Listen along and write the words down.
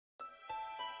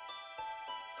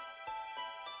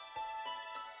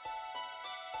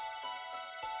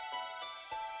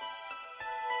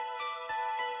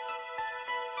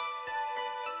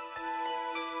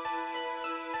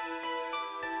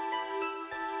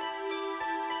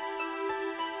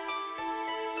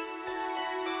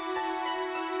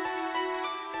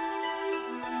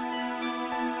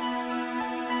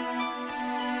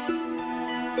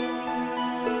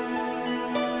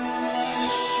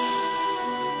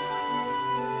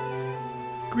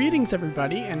Greetings,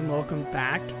 everybody, and welcome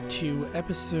back to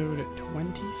episode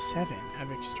 27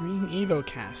 of Extreme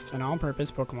EvoCast, an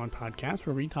all-purpose Pokemon podcast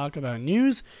where we talk about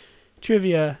news,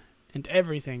 trivia, and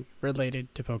everything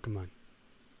related to Pokemon.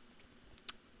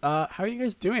 How are you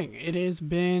guys doing? It has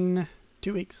been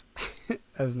 2 weeks,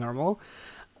 as normal,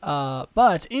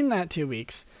 but in that 2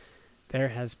 weeks, there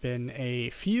has been a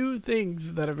few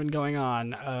things that have been going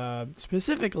on,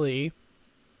 specifically,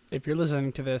 if you're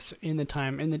listening to this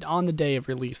on the day of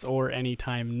release or any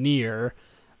time near,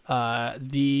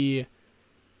 the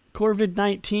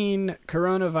COVID-19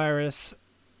 coronavirus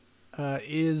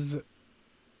is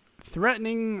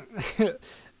threatening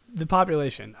the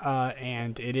population,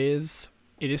 and it is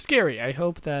scary. I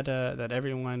hope that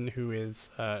everyone who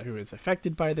is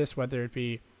affected by this, whether it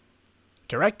be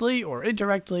directly or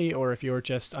indirectly, or if you're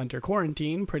just under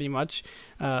quarantine, pretty much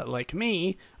like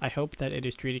me, I hope that it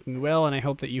is treating you well, and I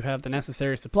hope that you have the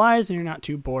necessary supplies and you're not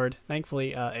too bored.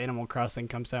 Thankfully, Animal Crossing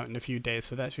comes out in a few days,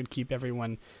 so that should keep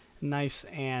everyone nice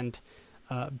and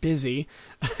busy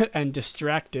and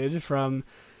distracted from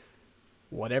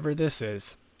whatever this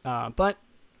is. But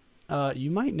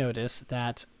you might notice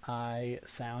that I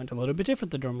sound a little bit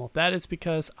different than normal. That is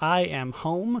because I am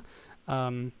home.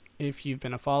 If you've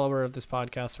been a follower of this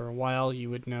podcast for a while, you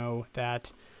would know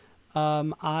that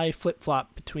I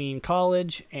flip-flop between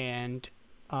college and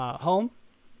home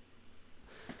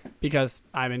because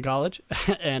I'm in college,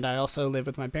 and I also live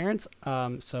with my parents.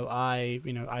 So I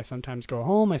sometimes go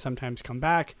home, I sometimes come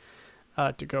back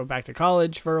to go back to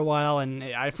college for a while, and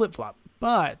I flip-flop.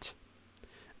 But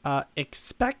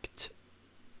expect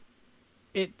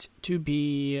it to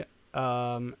be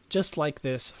just like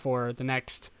this for the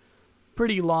next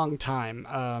pretty long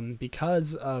time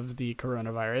because of the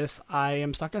coronavirus. I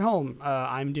am stuck at home.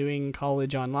 I'm doing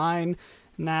college online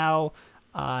now.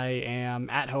 I am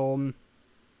at home.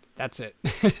 That's it.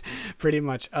 Pretty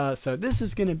much. So this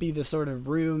is going to be the sort of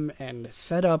room and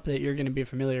setup that you're going to be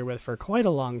familiar with for quite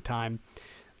a long time.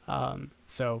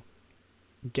 So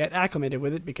get acclimated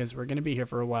with it because we're going to be here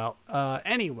for a while.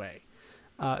 Anyway,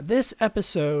 this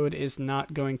episode is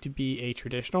not going to be a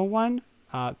traditional one.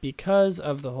 Because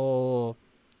of the whole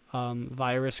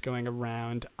virus going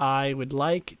around, I would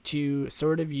like to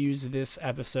sort of use this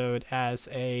episode as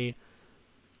a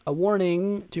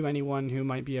warning to anyone who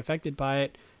might be affected by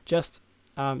it, just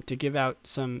to give out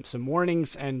some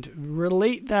warnings and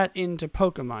relate that into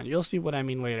Pokemon. You'll see what I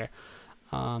mean later.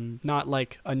 Not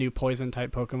like a new poison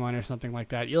type Pokemon or something like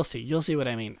that. You'll see what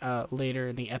I mean later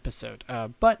in the episode.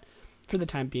 But for the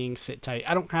time being, sit tight.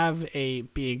 I don't have a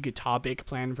big topic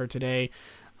planned for today.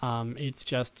 It's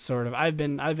just sort of I've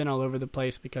been all over the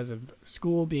place because of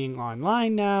school being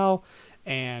online now,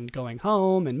 and going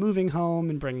home and moving home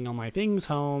and bringing all my things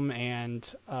home,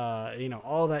 and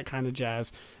all that kind of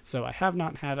jazz. So I have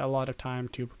not had a lot of time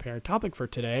to prepare a topic for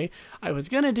today. I was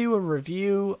gonna do a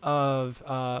review of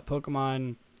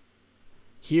Pokemon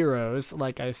Heroes,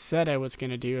 like I said I was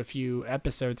going to do a few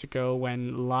episodes ago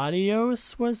when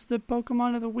Latios was the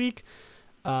Pokemon of the week,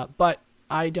 but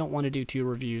I don't want to do two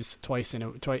reviews twice in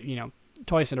a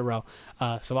row,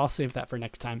 so I'll save that for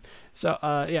next time. So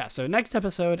so next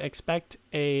episode, expect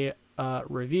a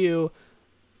review,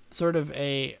 sort of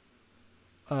a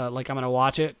like I'm going to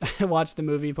watch the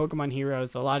movie Pokemon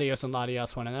Heroes, the Latios and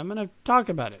Latios one, and I'm going to talk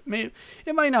about it.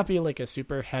 It might not be like a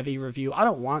super heavy review. I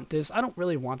don't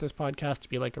really want this podcast to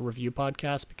be like a review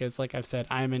podcast because, like I've said,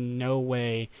 I'm in no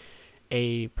way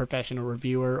a professional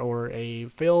reviewer or a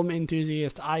film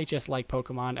enthusiast. I just like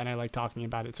Pokemon and I like talking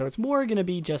about it. So it's more going to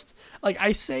be just, like,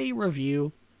 I say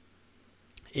review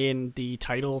in the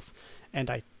titles and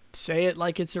I say it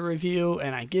like it's a review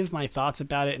and I give my thoughts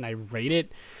about it and I rate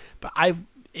it, but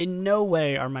in no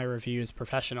way are my reviews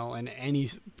professional in any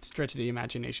stretch of the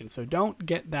imagination. So don't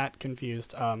get that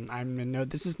confused.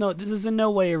 This is in no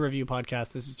way a review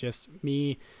podcast. This is just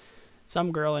me,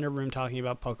 some girl in a room talking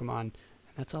about Pokemon, and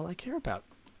that's all I care about.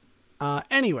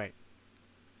 Anyway,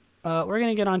 we're going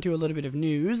to get on to a little bit of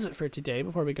news for today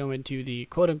before we go into the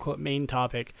quote-unquote main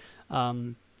topic.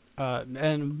 And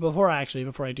before I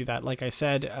do that, like I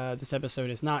said, this episode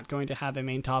is not going to have a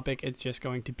main topic. It's just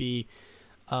going to be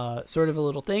sort of a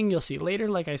little thing you'll see later,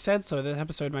 like I said, so this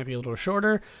episode might be a little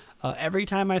shorter. Every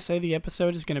time I say the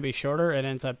episode is going to be shorter, it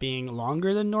ends up being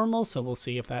longer than normal, so we'll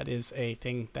see if that is a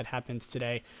thing that happens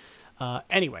today.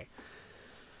 Anyway,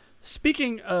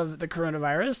 speaking of the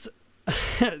coronavirus,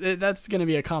 that's going to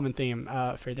be a common theme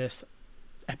for this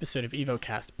episode of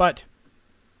EvoCast, but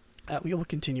we will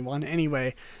continue on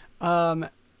anyway.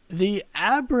 The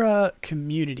Abra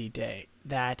Community Day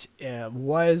that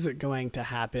was going to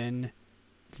happen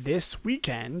this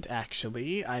weekend,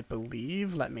 actually, I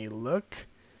believe. Let me look.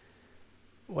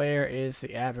 Where is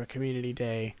the Abra Community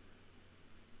Day?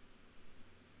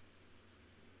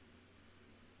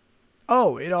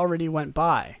 Oh, it already went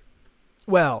by.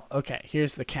 Well, okay,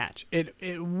 here's the catch. It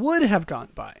would have gone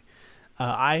by.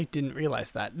 I didn't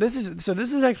realize that. This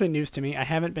is actually news to me. I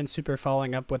haven't been super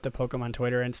following up with the Pokemon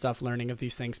Twitter and stuff, learning of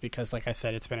these things because, like I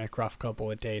said, it's been a rough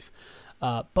couple of days.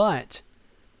 But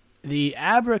the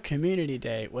Abra Community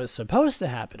Day was supposed to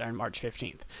happen on March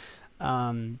 15th.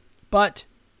 But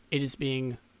it is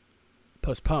being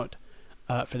postponed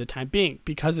for the time being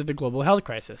because of the global health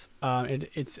crisis.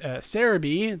 It's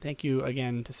Cerebi, thank you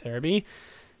again to Cerebi,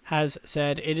 has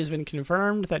said it has been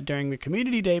confirmed that during the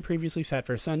community day previously set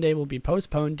for Sunday will be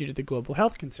postponed due to the global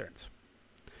health concerns.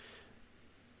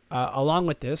 Along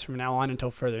with this, from now on until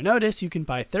further notice, you can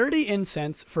buy 30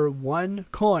 incense for 1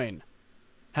 coin,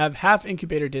 have half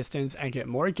incubator distance, and get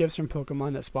more gifts from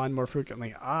Pokemon that spawn more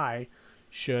frequently. I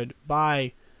should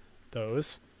buy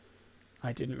those.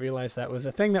 I didn't realize that was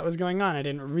a thing that was going on. I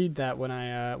didn't read that when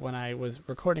I was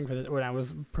recording for this, when I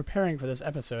was preparing for this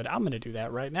episode. I'm going to do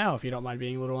that right now, if you don't mind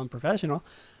being a little unprofessional.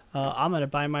 I'm going to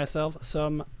buy myself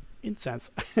some incense.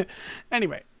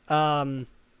 Anyway, I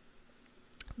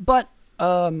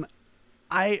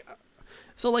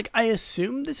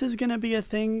assume this is going to be a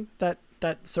thing that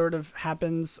sort of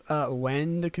happens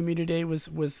when the community day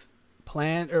was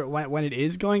planned, or when it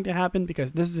is going to happen,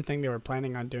 because this is a thing they were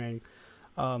planning on doing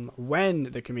when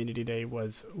the community day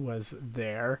was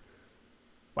there.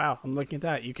 Wow, I'm looking at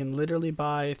that. You can literally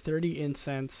buy 30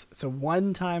 incense, so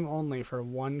 1 time only for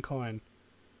 1 coin.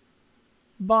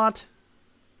 But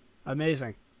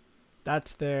amazing.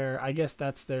 I guess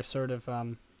that's their sort of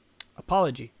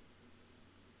apology.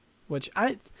 Which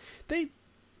they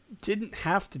didn't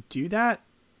have to do that.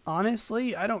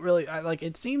 Honestly,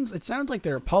 it sounds like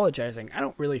they're apologizing. I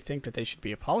don't really think that they should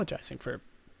be apologizing for,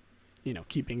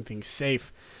 keeping things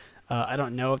safe. I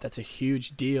don't know if that's a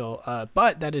huge deal,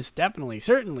 but that is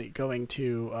certainly going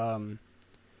to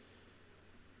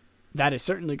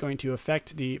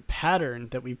affect the pattern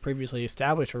that we previously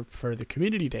established for the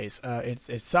community days.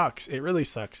 It sucks. It really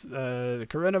sucks. The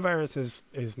coronavirus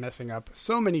is messing up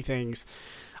so many things.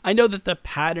 I know that the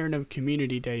pattern of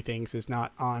community day things is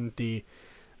not on the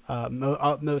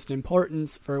utmost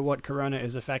importance for what Corona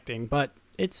is affecting, but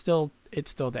it's still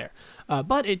there.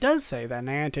 But it does say that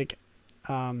Niantic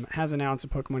has announced a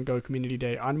Pokemon Go Community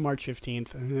Day on March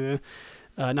 15th.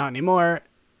 Not anymore.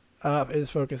 Is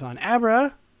focused on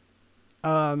Abra.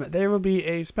 There will be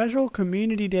a special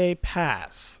Community Day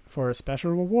pass for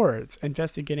special rewards.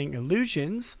 Investigating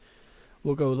Illusions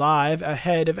will go live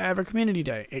ahead of Abra Community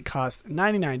Day. It costs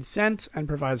 99 cents and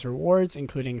provides rewards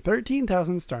including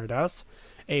 13,000 Stardust,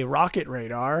 a Rocket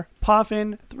Radar,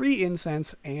 Poffin, 3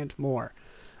 incense, and more.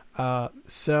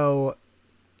 So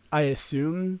I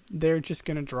assume they're just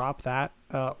going to drop that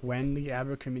when the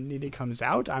Abra Community Day comes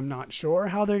out. I'm not sure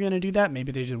how they're going to do that.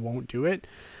 Maybe they just won't do it.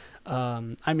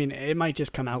 It might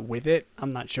just come out with it.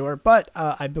 I'm not sure. But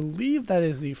I believe that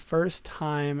is the first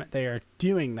time they are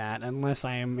doing that, unless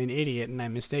I am an idiot and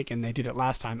I'm mistaken. They did it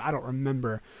last time. I don't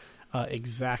remember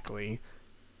exactly.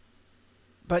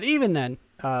 But even then,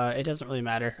 it doesn't really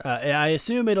matter. I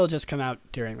assume it'll just come out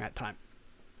during that time.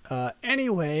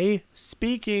 Anyway,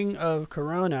 speaking of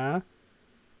Corona,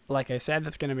 like I said,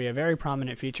 that's going to be a very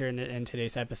prominent feature in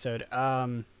today's episode.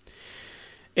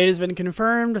 It has been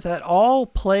confirmed that all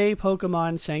Play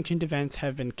Pokemon sanctioned events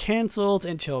have been canceled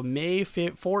until May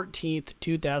 14th,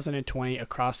 2020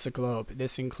 across the globe.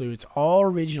 This includes all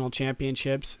regional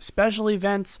championships, special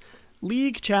events,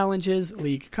 league challenges,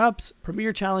 league cups,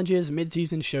 premier challenges,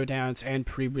 mid-season showdowns, and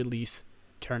pre-release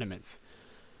tournaments.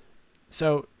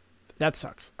 So that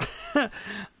sucks.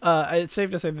 It's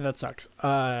safe to say that sucks.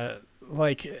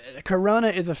 Corona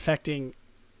is affecting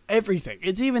everything.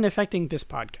 It's even affecting this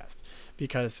podcast,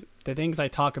 because the things I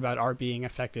talk about are being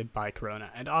affected by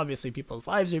Corona. And obviously people's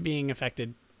lives are being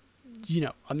affected.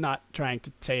 I'm not trying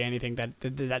to say anything that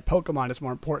Pokemon is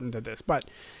more important than this, but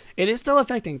it is still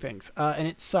affecting things, and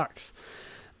it sucks.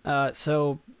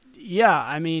 So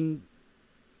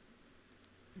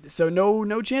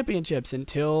no championships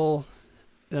until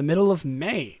the middle of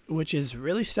May, which is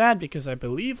really sad because I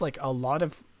believe a lot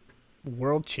of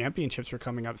world championships are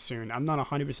coming up soon. I'm not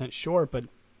 100% sure, but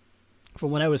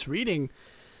from what I was reading,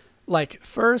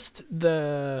 first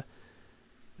the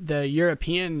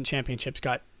European championships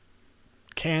got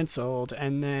canceled,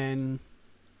 and then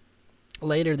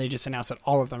later they just announced that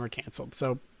all of them are canceled.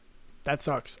 So that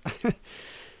sucks.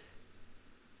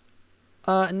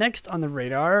 Next on the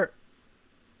radar.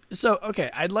 So, okay,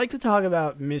 I'd like to talk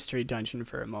about Mystery Dungeon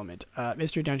for a moment.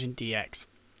 Mystery Dungeon DX.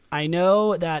 I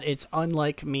know that it's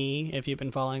unlike me, if you've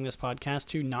been following this podcast,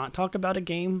 to not talk about a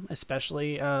game,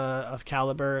 especially of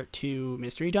caliber to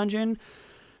Mystery Dungeon,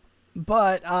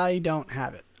 but I don't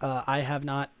have it. I have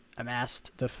not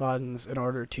amassed the funds in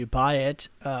order to buy it,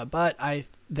 but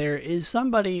there is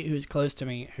somebody who's close to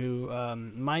me who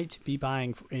might be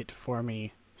buying it for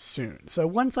me soon. So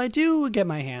once I do get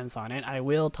my hands on it, I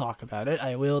will talk about it.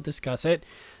 I will discuss it.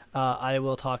 I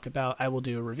will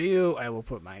do a review. I will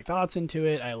put my thoughts into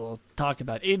it. I will talk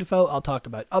about info. I'll talk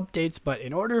about updates. But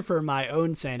in order for my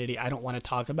own sanity, I don't want to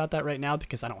talk about that right now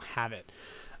because I don't have it.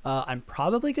 I'm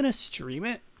probably going to stream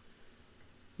it.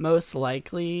 Most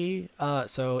likely.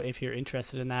 So if you're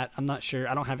interested in that, I'm not sure.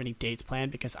 I don't have any dates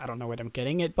planned because I don't know when I'm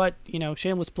getting it. But,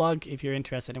 shameless plug, if you're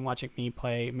interested in watching me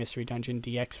play Mystery Dungeon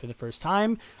DX for the first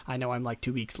time, I know I'm like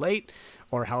 2 weeks late,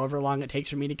 or however long it takes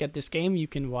for me to get this game, you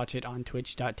can watch it on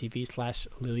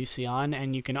twitch.tv/LilySian,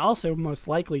 and you can also most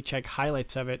likely check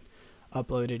highlights of it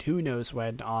uploaded who knows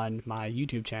when on my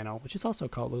YouTube channel, which is also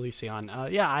called LilySian.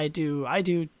 I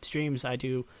do streams, I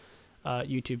do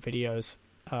YouTube videos.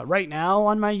 Right now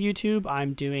on my YouTube,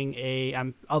 I'm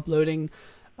uploading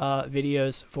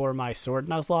videos for my Sword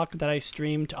Nuzlocke that I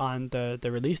streamed on the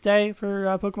release day for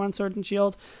Pokemon Sword and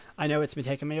Shield. I know it's been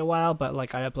taking me a while, but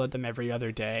I upload them every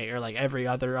other day or every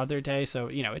other day, so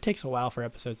it takes a while for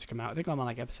episodes to come out. I think I'm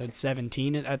on episode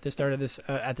 17 at the start of this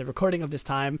at the recording of this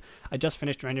time. I just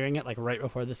finished rendering it right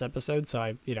before this episode, so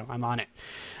I'm on it.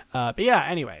 But yeah,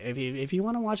 anyway, if you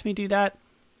want to watch me do that,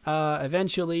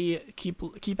 eventually keep a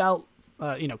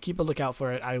lookout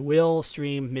for it. I will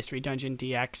stream Mystery Dungeon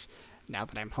DX now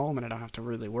that I'm home and I don't have to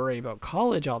really worry about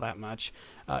college all that much.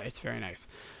 It's very nice.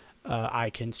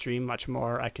 I can stream much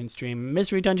more. I can stream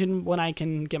Mystery Dungeon when I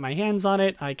can get my hands on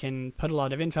it. I can put a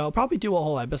lot of info. I'll probably do a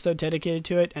whole episode dedicated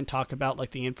to it and talk about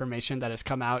the information that has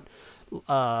come out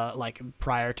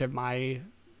prior to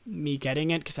me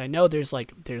getting it, because I know there's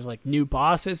new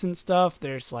bosses and stuff.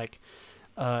 There's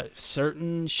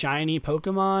certain shiny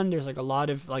Pokemon. There's a lot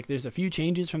of there's a few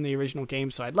changes from the original game,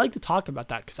 so I'd like to talk about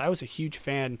that because I was a huge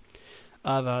fan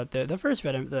of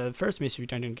the first Mystery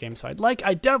Dungeon game. So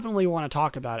I definitely want to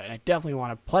talk about it, and I definitely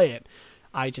want to play it.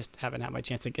 I just haven't had my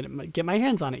chance to get my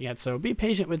hands on it yet. So be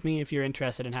patient with me if you're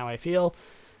interested in how I feel.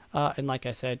 And like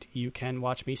I said, you can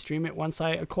watch me stream it once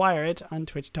I acquire it on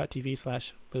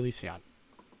twitch.tv/LilySian.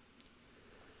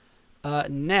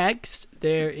 Next,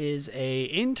 there is a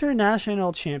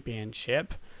international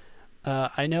championship.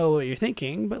 I know what you're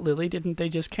thinking, but Lily, didn't they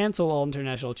just cancel all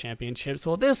international championships?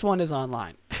 Well, this one is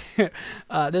online.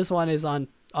 This one is on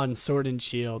Sword and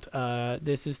Shield.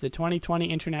 This is the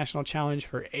 2020 International Challenge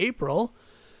for April.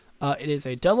 It is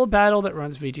a double battle that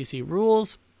runs VGC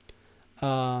rules.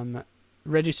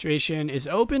 Registration is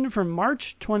open from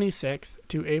March 26th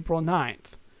to April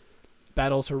 9th.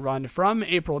 Battles are run from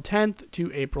April 10th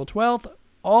to April 12th.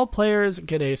 All players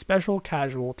get a special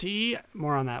casualty.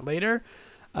 More on that later.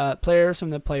 Players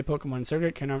from the Play Pokemon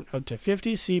circuit can earn up to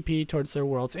 50 CP towards their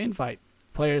World's Invite.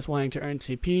 Players wanting to earn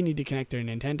CP need to connect their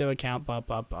Nintendo account, blah,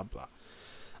 blah, blah, blah.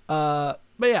 But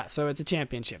yeah, so it's a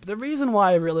championship. The reason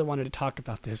why I really wanted to talk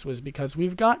about this was because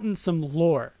we've gotten some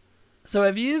lore. So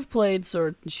if you've played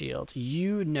Sword and Shield,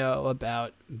 you know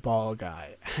about Ball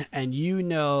Guy, and you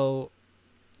know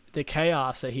the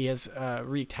chaos that he has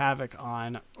wreaked havoc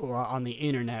on the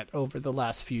internet over the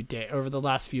last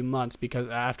few months, because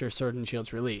after Sword and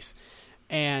Shield's release.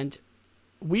 And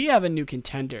we have a new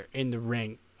contender in the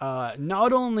ring.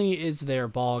 Not only is there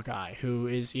Ball Guy, who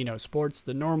is, sports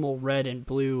the normal red and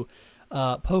blue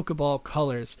Pokeball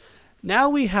colors. Now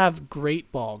we have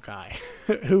Great Ball Guy,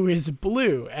 who is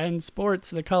blue and sports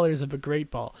the colors of a Great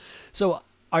Ball. So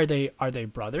are they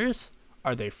brothers?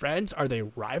 Are they friends? Are they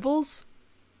rivals?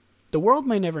 The world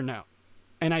may never know.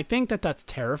 And I think that that's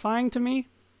terrifying to me,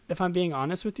 if I'm being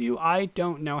honest with you. I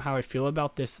don't know how I feel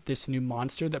about this new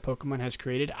monster that Pokemon has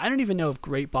created. I don't even know if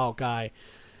Great Ball Guy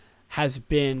has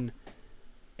been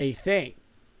a thing.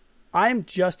 I'm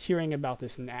just hearing about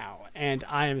this now, and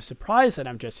I am surprised that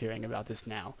I'm just hearing about this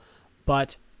now.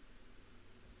 But,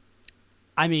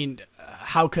 I mean,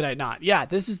 how could I not? Yeah,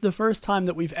 this is the first time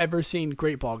that we've ever seen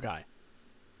Great Ball Guy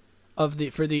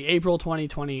for the April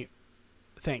 2020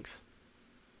 things.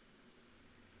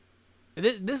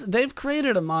 They've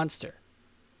created a monster,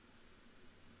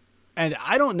 and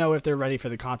I don't know if they're ready for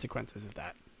the consequences of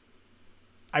that.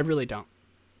 I really don't.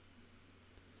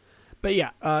 But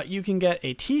yeah, you can get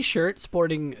a t-shirt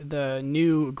sporting the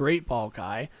new Great Ball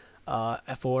Guy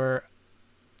for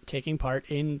taking part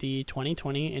in the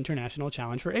 2020 International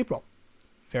Challenge for April.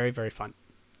 Very, very fun.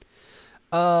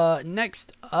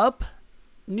 Next up,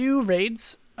 new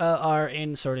raids are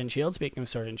in Sword and Shield. Speaking of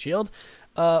Sword and Shield,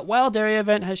 Wild Area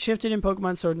event has shifted in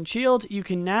Pokemon Sword and Shield. You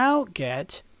can now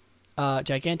get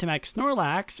Gigantamax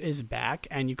Snorlax is back,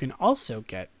 and you can also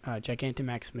get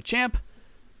Gigantamax Machamp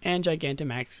and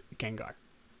Gigantamax Gengar,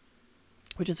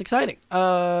 which is exciting.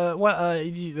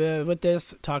 With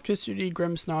this, Toxicity,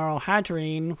 Grimmsnarl,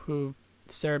 Hatterene, who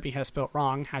Cerebi has spelled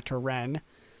wrong, Hatterene,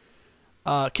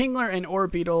 Kingler, and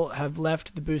Orbeetle have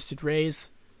left the boosted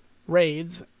raids,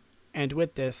 and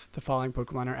with this, the following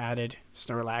Pokemon are added: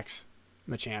 Snorlax,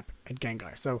 Machamp, and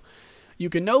Gengar. So you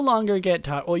can no longer get,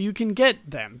 you can get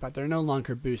them, but they're no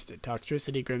longer boosted.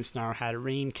 Toxtricity, Grimmsnarl,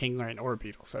 Hatterene, Kingler, and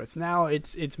Orbeetle. So it's now,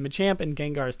 it's Machamp and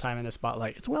Gengar's time in the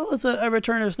spotlight, as well as a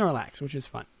return of Snorlax, which is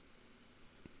fun.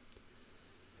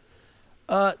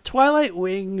 Twilight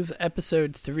Wings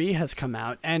Episode 3 has come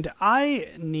out, and I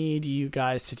need you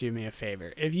guys to do me a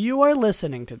favor. If you are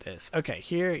listening to this, okay,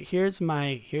 here's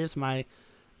my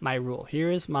rule.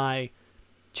 Here is my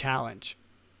challenge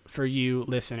for you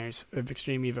listeners of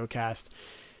Extreme EvoCast.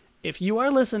 If you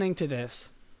are listening to this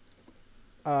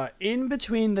in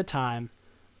between the time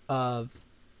of,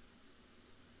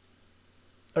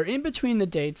 or in between the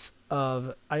dates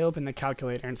of, I opened the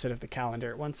calculator instead of the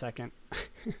calendar. 1 second.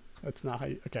 That's not how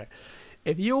you, okay.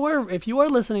 If you are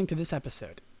listening to this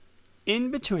episode in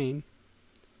between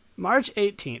March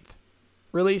 18th,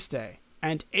 release day,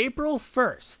 and April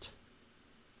 1st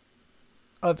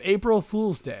of April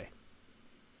Fool's Day,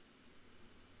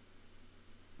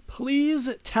 please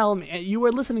tell me, you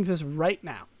are listening to this right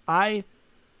now, I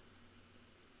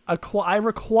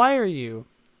require you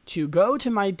to go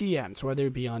to my DMs, whether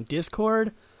it be on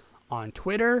Discord, on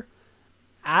Twitter,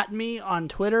 at me on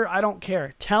Twitter, I don't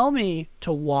care. Tell me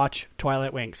to watch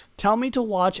Twilight Wings. Tell me to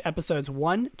watch episodes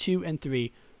 1, 2, and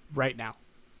 3 right now,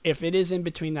 if it is in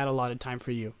between that allotted time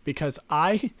for you, because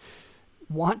I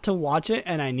want to watch it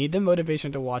and I need the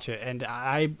motivation to watch it, and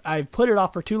I've put it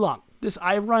off for too long.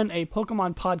 I run a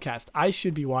Pokemon podcast. I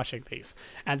should be watching these,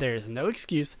 and there is no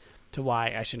excuse to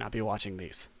why I should not be watching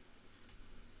these.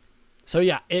 So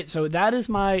yeah, that is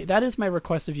my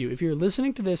request of you. If you're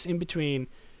listening to this in between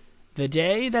the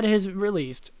day that it is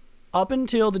released up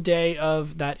until the day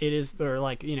of that it is, or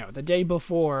the day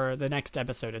before the next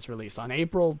episode is released on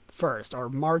April 1st or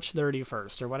March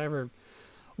 31st or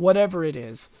whatever it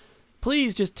is,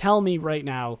 please just tell me right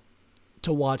now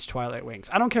to watch Twilight Wings.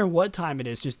 I don't care what time it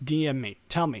is, just DM me.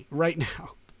 Tell me right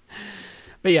now.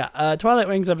 But yeah, Twilight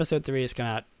Wings Episode 3 has come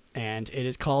out, and it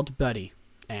is called Buddy.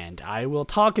 And I will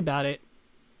talk about it,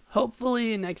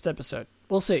 hopefully next episode.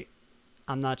 We'll see.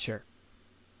 I'm not sure.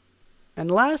 And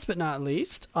last but not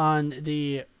least, on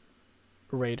the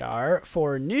radar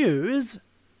for news,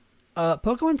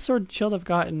 Pokemon Sword and Shield have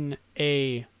gotten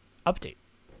a update,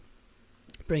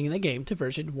 bringing the game to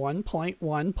version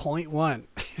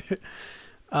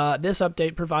 1.1.1. This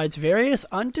update provides various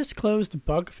undisclosed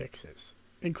bug fixes,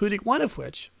 including one of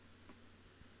which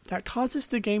that causes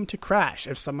the game to crash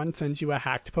if someone sends you a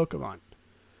hacked Pokemon.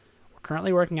 We're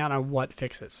currently working out on what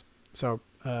fixes. So,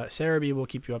 Cerebi will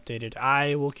keep you updated.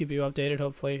 I will keep you updated,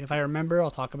 hopefully. If I remember,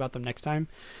 I'll talk about them next time.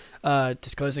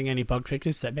 Disclosing any bug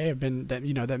fixes that may have been,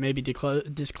 that may be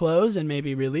disclosed and may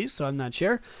be released, so I'm not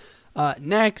sure.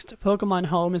 Next, Pokemon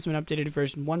Home has been updated to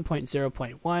version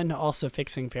 1.0.1, also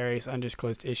fixing various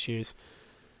undisclosed issues.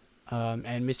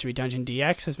 And Mystery Dungeon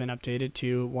DX has been updated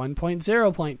to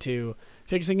 1.0.2,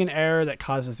 fixing an error that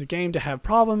causes the game to have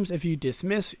problems if you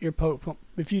dismiss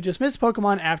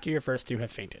Pokemon after your first two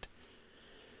have fainted.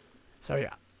 So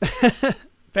yeah,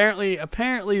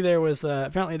 apparently there was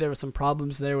some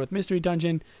problems there with Mystery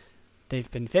Dungeon.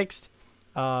 They've been fixed.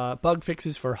 Bug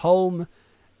fixes for Home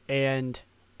and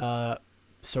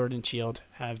Sword and Shield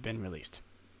have been released.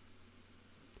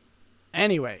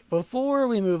 Anyway, before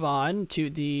we move on to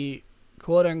the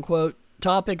quote-unquote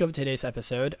topic of today's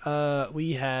episode,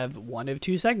 we have one of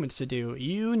two segments to do.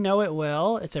 You know it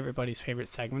well. It's everybody's favorite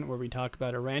segment where we talk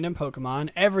about a random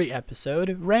Pokemon every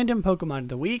episode. Random Pokemon of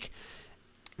the week.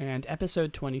 And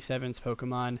episode 27's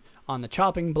Pokemon on the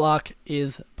chopping block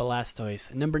is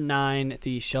Blastoise. Number 9,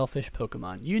 the shellfish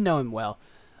Pokemon. You know him well.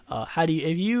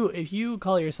 If you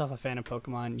call yourself a fan of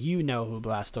Pokemon, you know who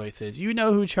Blastoise is. You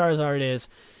know who Charizard is.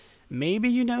 Maybe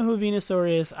you know who Venusaur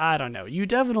is. I don't know. You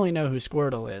definitely know who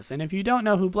Squirtle is. And if you don't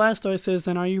know who Blastoise is,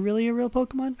 then are you really a real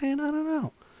Pokemon fan? I don't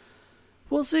know.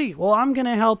 We'll see. Well, I'm going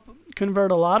to help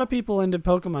convert a lot of people into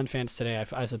Pokemon fans today,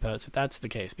 I suppose, if that's the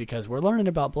case, because we're learning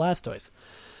about Blastoise.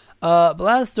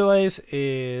 Blastoise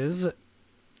is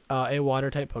a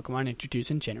water-type Pokemon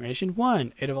introduced in Generation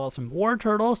 1. It evolves from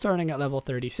Wartortle starting at level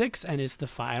 36 and is the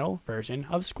final version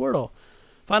of Squirtle.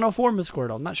 Final form of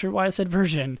Squirtle. Not sure why I said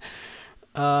version.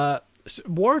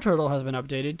 Wartortle has been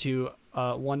updated to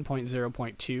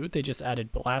 1.0.2, they just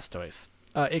added Blastoise.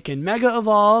 It can Mega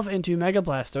Evolve into Mega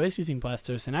Blastoise using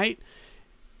Blastoisinite.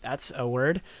 That's a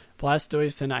word.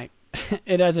 Blastoisinite.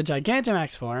 It has a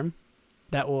Gigantamax form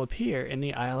that will appear in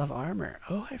the Isle of Armor.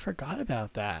 Oh, I forgot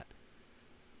about that.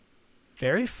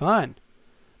 Very fun.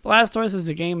 Blastoise is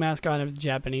the game mascot of the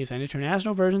Japanese and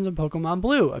international versions of Pokemon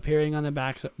Blue, appearing on the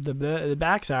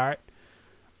backs art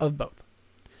of both.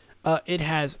 It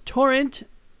has Torrent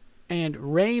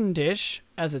and Rain Dish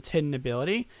as its hidden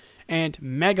ability, and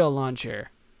Mega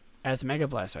Launcher as Mega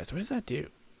Blastoise. What does that do?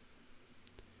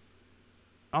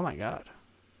 Oh my god.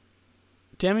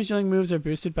 Damage dealing moves are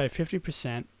boosted by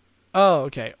 50%. Oh,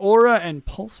 okay. Aura and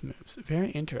Pulse moves. Very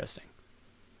interesting.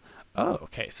 Oh,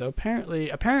 okay. So apparently,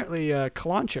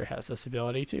 Clauncher has this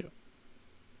ability too.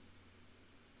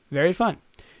 Very fun.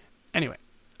 Anyway,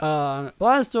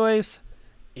 Blastoise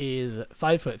is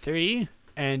 5'3"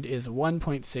 and is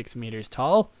 1.6 meters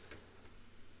tall.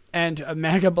 And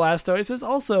Mega Blastoise is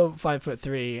also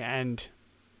 5'3" and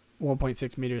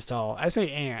 1.6 meters tall. I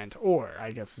say or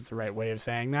I guess is the right way of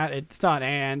saying that. It's not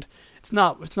It's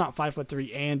not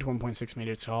 5'3" and 1.6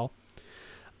 meters tall.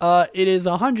 It is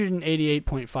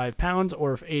 188.5 pounds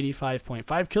or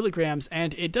 85.5 kilograms,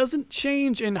 and it doesn't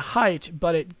change in height,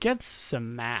 but it gets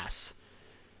some mass.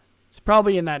 It's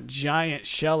probably in that giant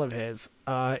shell of his.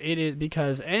 It is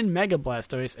because in Mega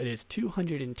Blastoise, it is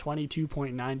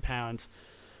 222.9 pounds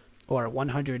or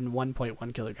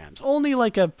 101.1 kilograms. Only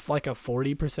like a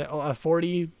 40%, a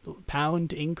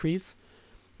 40-pound increase.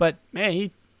 But man,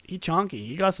 he chonky.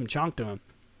 He got some chonk to him.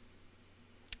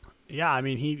 Yeah, I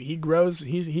mean he grows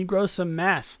some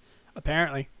mass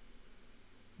apparently.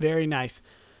 Very nice.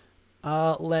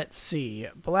 Let's see.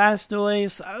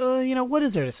 Blastoise. What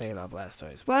is there to say about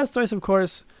Blastoise? Blastoise, of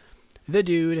course, the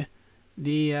dude,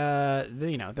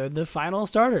 the final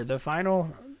starter, the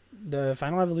final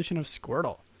evolution of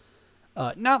Squirtle.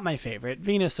 Not my favorite.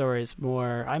 Venusaur is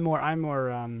more. I'm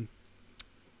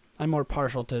more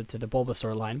partial to the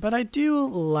Bulbasaur line, but I do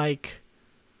like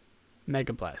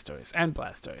Mega Blastoise and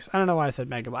Blastoise. I don't know why I said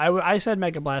Mega. I said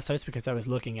Mega Blastoise because I was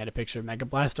looking at a picture of Mega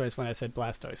Blastoise when I said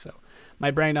Blastoise, so my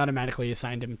brain automatically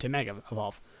assigned him to Mega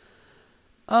Evolve.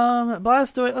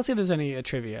 Blastoise. Let's see if there's any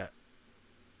trivia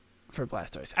for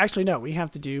Blastoise. Actually, no. We have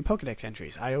to do Pokedex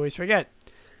entries. I always forget.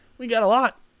 We got a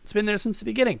lot. It's been there since the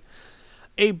beginning.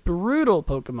 A brutal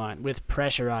Pokemon with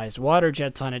pressurized water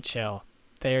jets on its shell.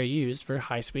 They are used for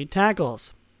high-speed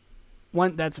tackles.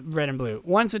 That's red and blue.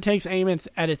 Once it takes aim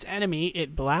at its enemy,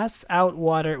 it blasts out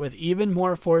water with even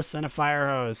more force than a fire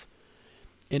hose.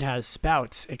 It has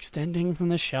spouts extending from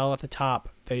the shell at the top.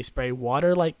 They spray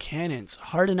water like cannons,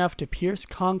 hard enough to pierce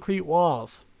concrete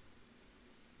walls.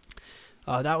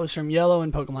 That was from Yellow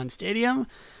and Pokemon Stadium.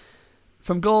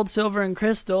 From Gold, Silver, and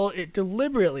Crystal, it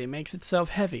deliberately makes itself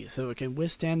heavy so it can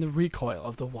withstand the recoil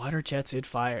of the water jets it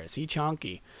fires.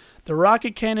 Chonky. The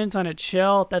rocket cannons on its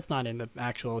shell, that's not in the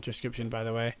actual description, by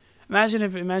the way. Imagine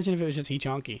if it was just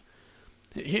Chonky.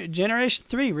 Generation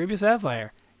 3, Ruby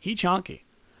Sapphire. Chonky.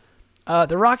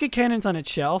 The rocket cannons on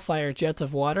its shell fire jets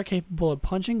of water capable of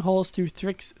punching holes through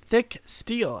thick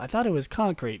steel. I thought it was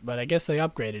concrete, but I guess they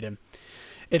upgraded him.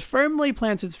 It firmly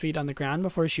plants its feet on the ground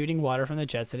before shooting water from the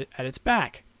jets at its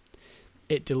back.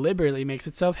 It deliberately makes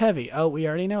itself heavy. Oh, we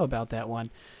already know about that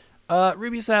one.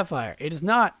 Ruby Sapphire. It is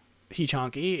not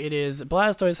Chonky. It is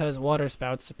Blastoise has water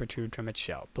spouts that protrude from its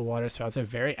shell. The water spouts are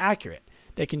very accurate.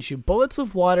 They can shoot bullets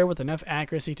of water with enough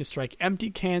accuracy to strike empty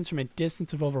cans from a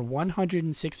distance of over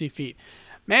 160 feet.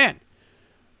 Man,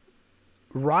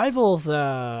 rivals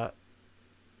Gigantamax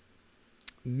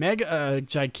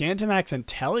and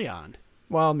Teleon.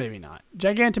 Well, maybe not.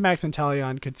 Gigantamax and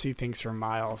Teleon could see things for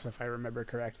miles, if I remember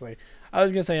correctly. I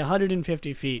was going to say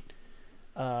 150 feet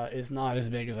is not as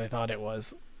big as I thought it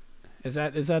was. Is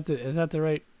that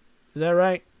right? Is that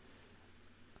right?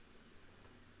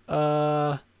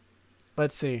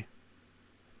 Let's see.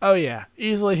 Oh yeah,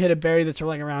 easily hit a berry that's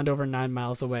rolling around over 9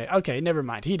 miles away. Okay, never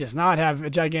mind. He does not have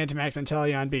a Gigantamax and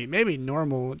Teleon beat. Maybe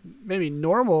normal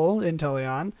in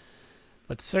Teleon,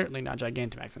 but certainly not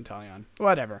Gigantamax and Teleon.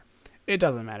 Whatever. It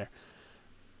doesn't matter.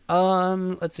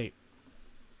 Let's see.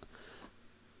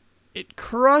 It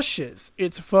crushes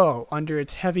its foe under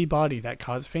its heavy body that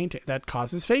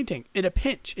causes fainting. In a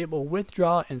pinch, it will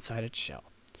withdraw inside its shell.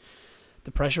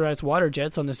 The pressurized water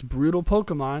jets on this brutal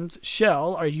Pokemon's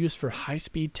shell are used for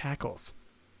high-speed tackles.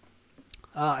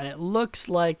 And it looks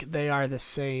like they are the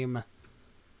same.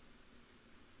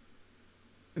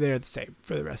 They're the same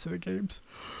for the rest of the games.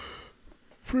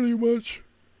 Pretty much.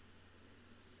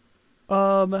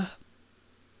 Oh,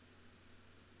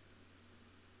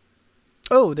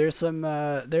 there's some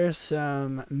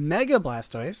Mega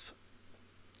Blastoise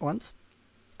ones.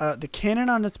 The cannon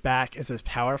on its back is as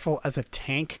powerful as a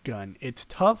tank gun. Its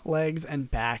tough legs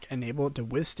and back enable it to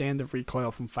withstand the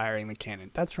recoil from firing the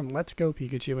cannon. That's from Let's Go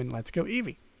Pikachu and Let's Go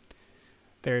Eevee.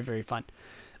 Very, very fun.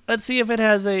 Let's see if it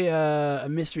has a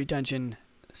mystery dungeon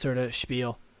sort of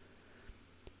spiel.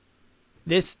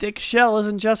 This thick shell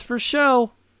isn't just for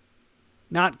show.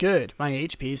 Not good. My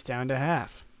HP's down to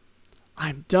half.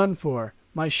 I'm done for.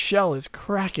 My shell is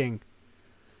cracking.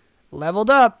 Leveled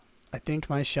up. I think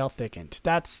my shell thickened.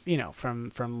 That's,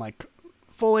 from like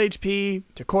full HP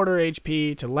to quarter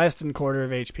HP to less than quarter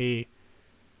of HP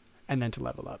and then to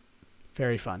level up.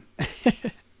 Very fun.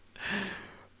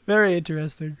 Very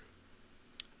interesting.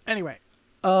 Anyway,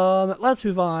 let's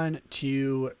move on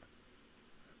to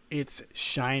its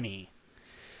shiny.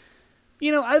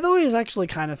 I've always actually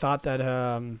kind of thought that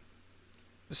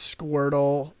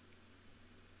Squirtle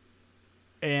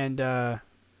and the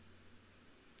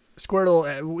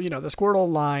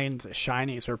Squirtle lines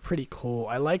shinies are pretty cool.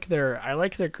 I like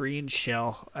their green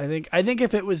shell. I think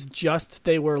if it was just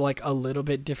they were like a little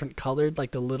bit different colored,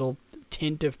 like the little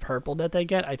tint of purple that they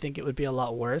get, I think it would be a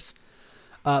lot worse.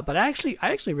 But I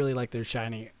actually really like their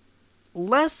shiny.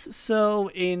 Less so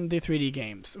in the 3D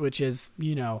games, which is,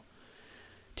 to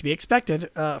be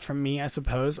expected from me, I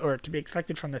suppose, or to be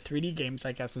expected from the 3D games,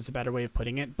 I guess is a better way of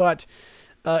putting it. But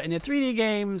in the 3D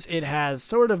games, it has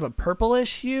sort of a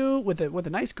purplish hue with a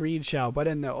nice green shell. But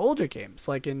in the older games,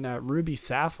 like in Ruby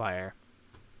Sapphire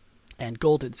and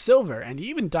Gold and Silver, and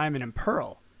even Diamond and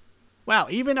Pearl, wow,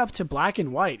 even up to Black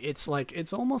and White, it's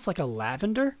almost like a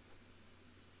lavender.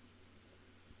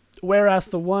 Whereas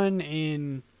the one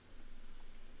in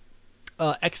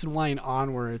X and Y and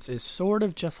onwards is sort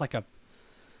of just like a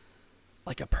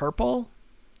purple,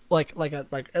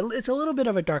 it's a little bit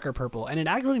of a darker purple, and it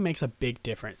actually makes a big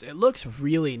difference. It looks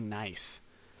really nice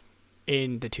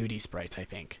in the 2D sprites, I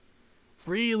think.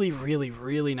 Really, really,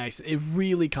 really nice. It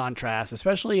really contrasts,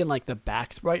 especially in like the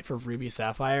back sprite for Ruby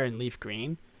Sapphire and Leaf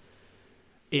Green.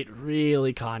 It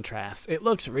really contrasts. It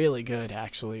looks really good,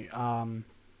 actually.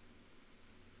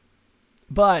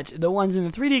 But the ones in the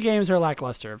 3D games are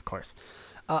lackluster, of course.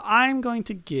 I'm going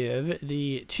to give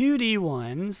the 2D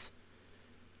ones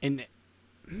a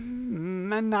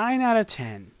 9 out of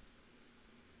 10.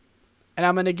 And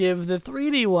I'm going to give the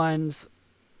 3D ones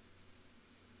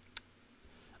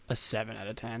a 7 out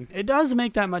of 10. It does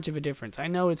make that much of a difference. I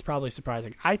know it's probably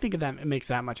surprising. I think that it makes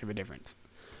that much of a difference.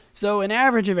 So an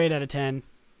average of 8 out of 10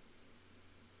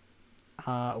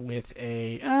 with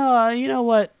a... you know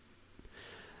what?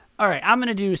 All right, I'm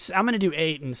gonna do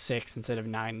 8 and 6 instead of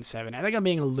 9 and 7. I think I'm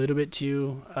being a little bit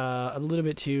too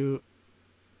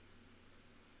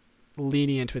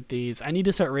lenient with these. I need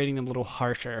to start rating them a little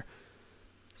harsher.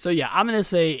 So yeah, I'm gonna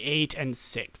say 8 and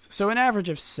 6. So an average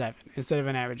of 7 instead of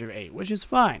an average of 8, which is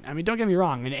fine. I mean, don't get me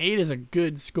wrong, an 8 is a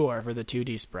good score for the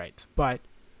 2D sprites, but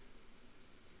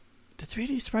the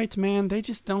 3D sprites, man, they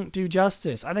just don't do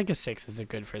justice. I think a 6 is a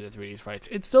good for the 3D sprites.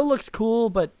 It still looks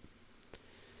cool, but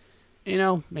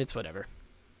it's whatever.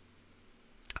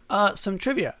 Some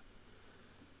trivia.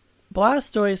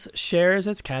 Blastoise shares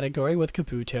its category with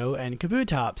Kabuto and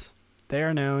Kabutops. They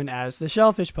are known as the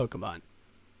shellfish Pokemon.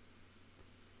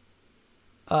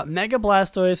 Mega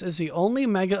Blastoise is the only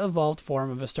Mega Evolved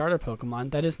form of a starter Pokemon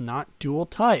that is not dual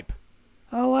type.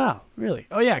 Oh wow, really?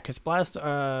 Oh yeah, because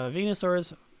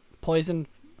Venusaur's poison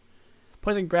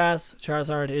grass,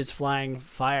 Charizard is flying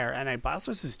fire, and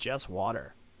Blastoise is just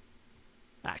water.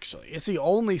 Actually, it's the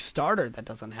only starter that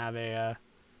doesn't have a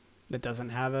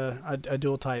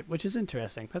dual type, which is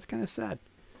interesting. That's kind of sad.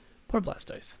 Poor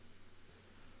Blastoise.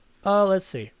 Let's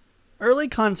see. Early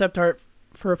concept art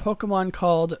for a Pokemon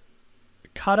called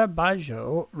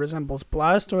Carabajo resembles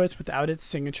Blastoise without its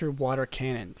signature water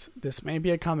cannons. This may be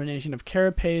a combination of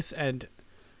Carapace and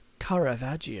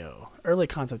Caravaggio. Early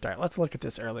concept art. Let's look at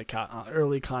this early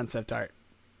concept art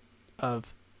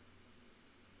of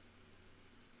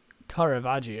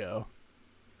Caravaggio.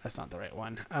 That's not the right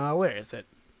one. Where is it?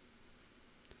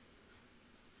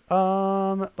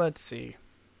 Let's see.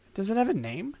 Does it have a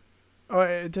name? Oh,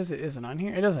 it isn't on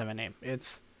here. It doesn't have a name.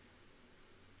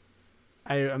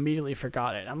 I immediately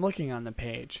forgot it. I'm looking on the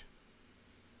page.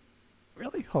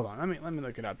 Really? Hold on. Let me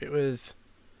look it up. It was...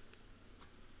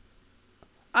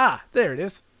 there it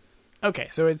is. Okay,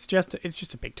 so it's just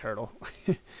a big turtle.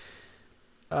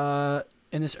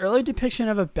 In this early depiction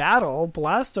of a battle,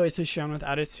 Blastoise is shown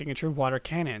without its signature water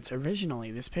cannons.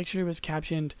 Originally, this picture was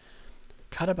captioned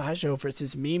Carabajo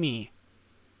versus Mimi,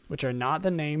 which are not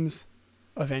the names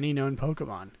of any known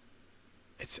Pokemon.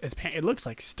 It looks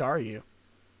like Staryu.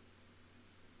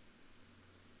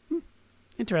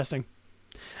 Interesting.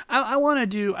 I want to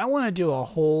do a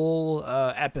whole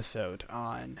episode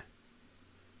on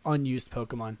unused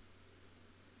Pokemon.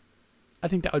 I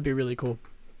think that would be really cool.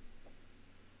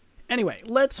 Anyway,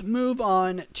 let's move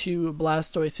on to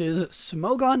Blastoise's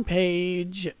Smogon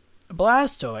page.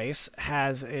 Blastoise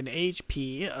has an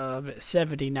HP of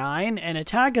 79, an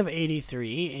attack of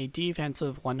 83, a defense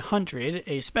of 100,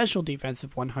 a special defense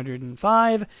of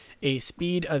 105, a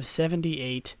speed of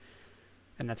 78,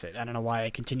 and that's it. I don't know why I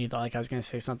continued like I was going to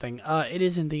say something. It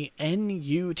is in the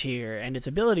NU tier, and its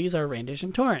abilities are Rain Dish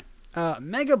and Torrent.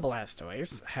 Mega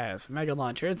Blastoise has Mega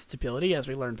Launcher, it's its ability, as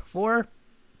we learned before,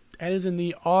 and is in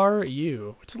the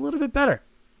RU, which is a little bit better.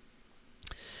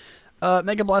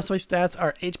 Mega Blastoise stats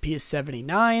are HP is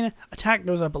 79, attack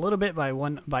goes up a little bit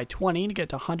by 20 to get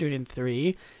to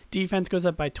 103, defense goes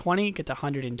up by 20, get to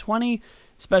 120,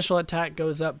 special attack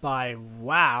goes up by,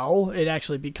 wow,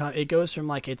 it goes from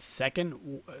like its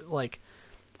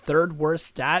third worst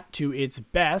stat to its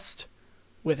best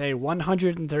with a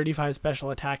 135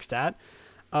 special attack stat.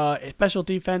 Special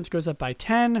defense goes up by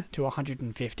 10 to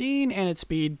 115, and its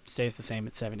speed stays the same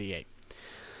at 78.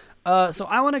 So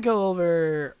I want to go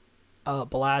over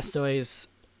Blastoise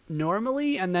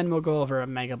normally, and then we'll go over a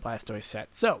Mega Blastoise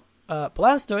set. So,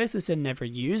 Blastoise is in Never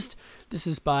Used. This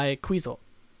is by Queasel.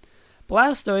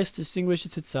 Blastoise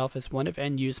distinguishes itself as one of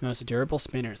NU's most durable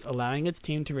spinners, allowing its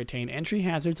team to retain entry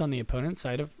hazards on the opponent's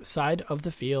side of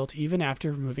the field even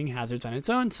after removing hazards on its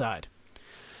own side.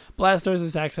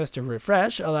 Blastoise's access to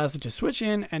Refresh allows it to switch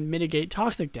in and mitigate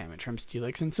toxic damage from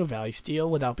Steelix and Silvally Steel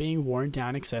without being worn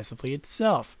down excessively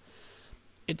itself.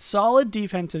 Its solid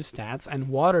defensive stats and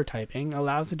water typing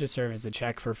allows it to serve as a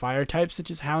check for fire types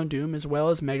such as Houndoom as well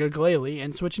as Mega Glalie,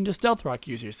 and switch into Stealth Rock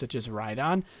users such as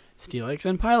Rhydon, Steelix,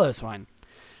 and Piloswine.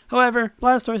 However,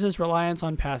 Blastoise's reliance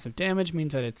on passive damage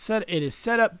means that it is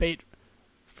set up bait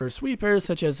for sweepers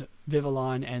such as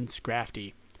Vivillon and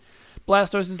Scrafty.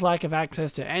 Blastoise's lack of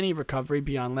access to any recovery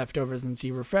beyond leftovers and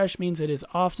Z-Refresh means it is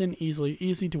often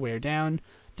easy to wear down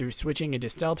through switching into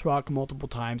Stealth Rock multiple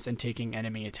times and taking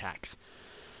enemy attacks.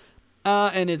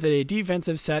 And is a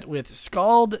defensive set with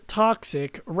Scald,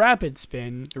 Toxic, Rapid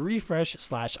Spin, Refresh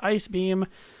 / Ice Beam,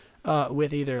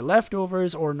 with either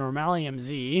Leftovers or Normalium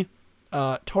Z.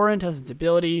 Torrent has its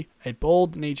ability, a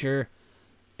bold nature,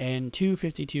 and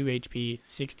 252 HP,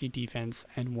 60 defense,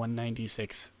 and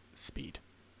 196 speed.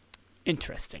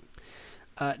 Interesting.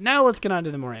 Now let's get on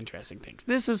to the more interesting things.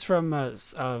 This is from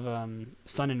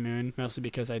Sun and Moon, mostly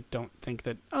because I don't think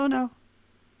that... Oh, no.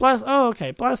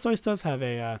 Blastoise does have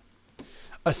a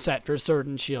set for Sword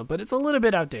and Shield, but it's a little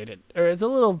bit outdated. Or it's a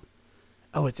little...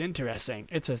 Oh, it's interesting.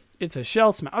 It's a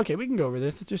Shell Smash. Okay, we can go over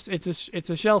this. It's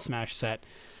a Shell Smash set.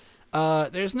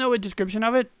 There's no description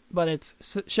of it, but it's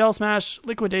Shell Smash,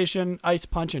 Liquidation, Ice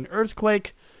Punch, and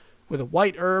Earthquake, with a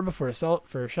White Herb for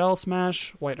Shell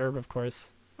Smash. White Herb, of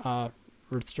course,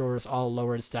 restores all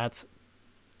lowered stats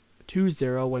to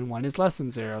 0 when 1 is less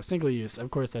than 0. Single use, of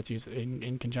course, that's used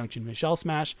in conjunction with Shell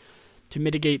Smash to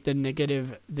mitigate the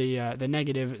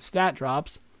negative stat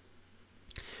drops.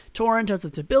 Torrent has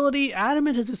its ability,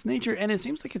 Adamant has its nature, and it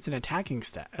seems like it's an attacking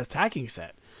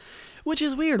set. Which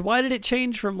is weird. Why did it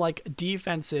change from like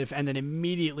defensive and then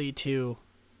immediately to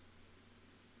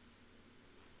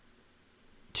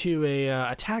a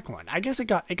attack one? I guess it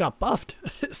got buffed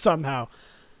somehow.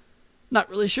 Not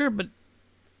really sure, but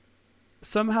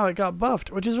somehow it got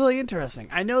buffed, which is really interesting.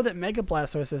 I know that Mega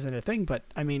Blastoise isn't a thing, but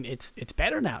I mean it's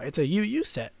better now. It's a UU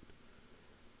set.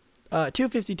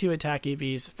 252 attack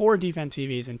EVs, 4 defense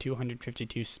EVs, and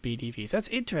 252 speed EVs. That's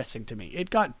interesting to me. It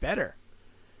got better.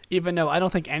 Even though I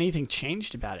don't think anything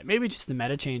changed about it. Maybe just the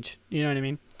meta change. You know what I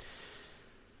mean?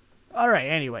 Alright,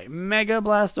 anyway. Mega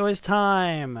Blastoise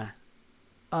time.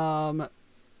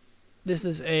 This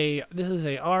is a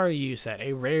RU set.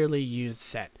 A rarely used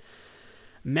set.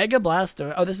 Mega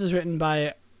Blastoise... Oh, this is written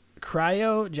by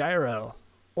Cryo Gyro.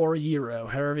 Or Gyro,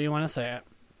 however you want to say it.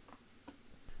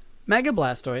 Mega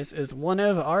Blastoise is one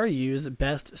of RU's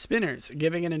best spinners,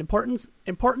 giving it an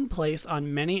important place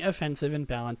on many offensive and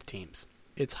balanced teams.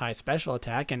 Its high special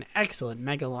attack and excellent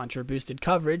Mega Launcher boosted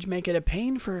coverage make it a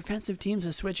pain for offensive teams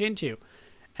to switch into.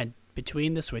 And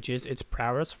between the switches, its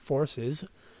prowess forces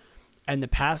and the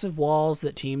passive walls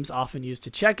that teams often use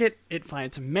to check it, it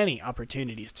finds many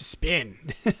opportunities to spin.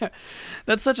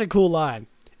 That's such a cool line.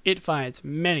 It finds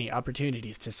many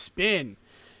opportunities to spin.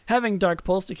 Having Dark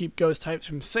Pulse to keep ghost types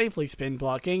from safely spin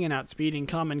blocking and outspeeding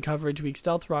common coverage weak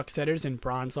Stealth Rock setters in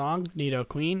Bronzong,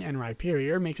 Nidoqueen, and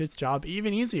Rhyperior makes its job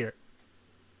even easier.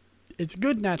 Its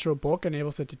good natural bulk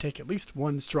enables it to take at least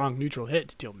one strong neutral hit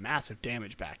to deal massive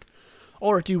damage back,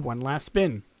 or do one last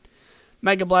spin.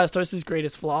 Mega Blastoise's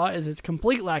greatest flaw is its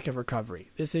complete lack of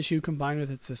recovery. This issue, combined with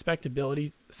its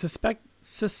susceptibility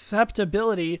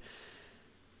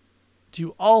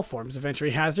to all forms of entry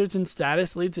hazards and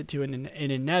status, leads it to an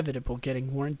inevitable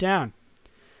getting worn down.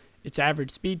 Its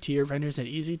average speed tier renders it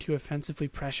easy to offensively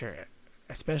pressure it,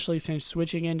 especially since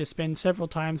switching in to spin several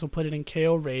times will put it in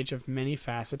KO range of many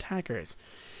fast attackers.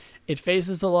 It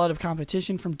faces a lot of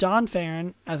competition from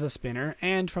Donphan as a spinner,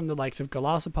 and from the likes of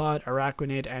Golisopod,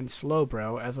 Araquanid, and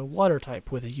Slowbro as a water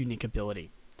type with a unique ability.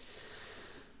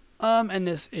 And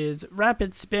this is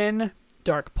Rapid Spin,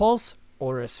 Dark Pulse,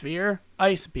 Aura Sphere,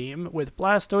 Ice Beam with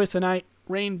Blastoisinite,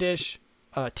 Rain Dish,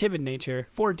 Timid Nature,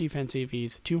 4 defense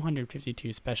EVs,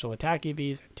 252 special attack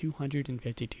EVs, and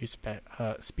 252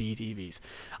 speed EVs.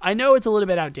 I know it's a little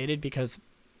bit outdated because,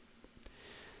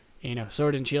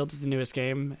 Sword and Shield is the newest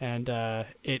game, and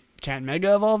it can't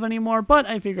Mega Evolve anymore, but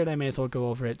I figured I may as well go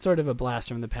over it. Sort of a blast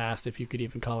from the past, if you could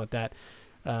even call it that.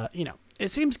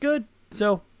 It seems good,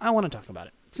 so I want to talk about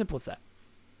it. Simple as that.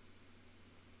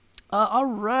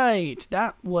 Alright,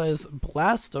 that was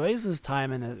Blastoise's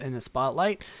time in the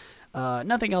spotlight.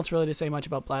 Nothing else really to say much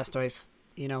about Blastoise.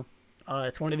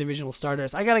 It's one of the original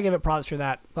starters. I gotta give it props for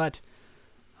that, but,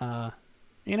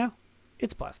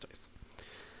 it's Blastoise.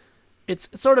 It's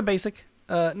sort of basic,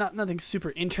 nothing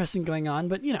super interesting going on,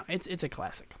 but, it's a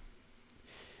classic.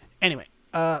 Anyway,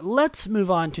 let's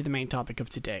move on to the main topic of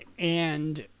today.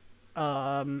 And,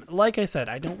 like I said,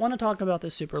 I don't want to talk about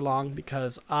this super long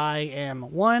because I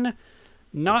am, one,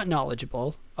 not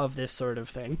knowledgeable of this sort of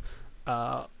thing,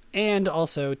 and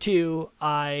also, two,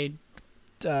 I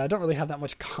don't really have that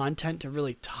much content to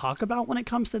really talk about when it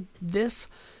comes to this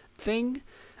thing.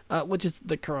 Which is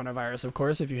the coronavirus, of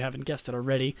course, if you haven't guessed it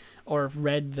already, or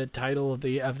read the title of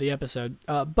the episode.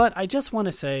 But I just want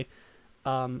to say,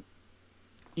 like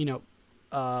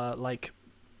I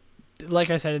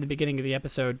said at the beginning of the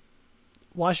episode,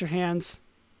 wash your hands.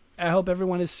 I hope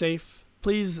everyone is safe.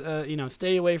 Please,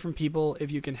 stay away from people if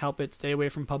you can help it. Stay away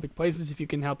from public places if you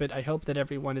can help it. I hope that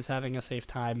everyone is having a safe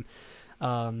time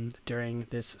during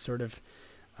this sort of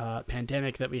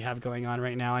pandemic that we have going on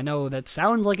right now. I know that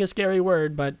sounds like a scary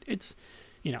word, but it's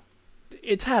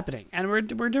happening, and we're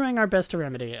doing our best to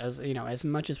remedy as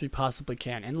much as we possibly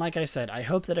can. And like I said, I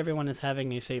hope that everyone is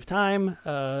having a safe time.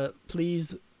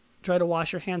 Please try to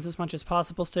wash your hands as much as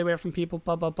possible. Stay away from people,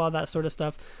 blah blah blah, that sort of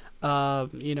stuff. I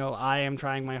am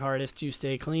trying my hardest to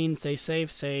stay clean, stay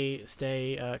safe,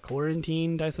 stay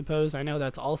quarantined, I suppose. I know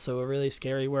that's also a really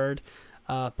scary word,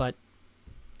 but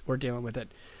we're dealing with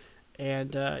it.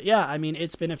 And,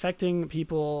 it's been affecting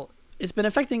people. It's been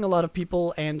affecting a lot of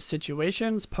people and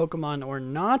situations, Pokemon or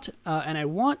not. And I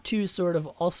want to sort of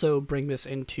also bring this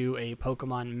into a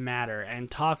Pokemon matter and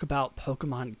talk about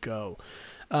Pokemon Go.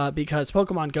 Because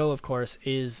Pokemon Go, of course,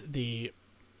 is the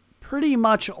pretty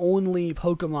much only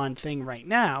Pokemon thing right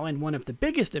now. And one of the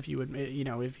biggest, if you would,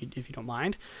 if you don't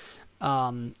mind,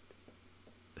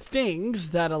 things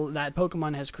that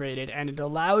Pokemon has created, and it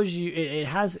allows you, it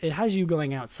has you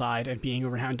going outside and being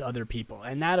around other people,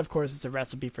 and that of course is a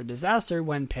recipe for disaster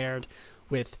when paired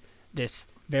with this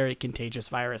very contagious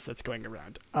virus that's going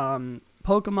around.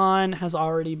 Pokemon has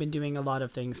already been doing a lot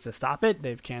of things to stop it.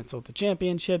 They've canceled the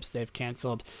championships, they've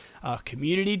canceled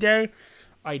Community Day.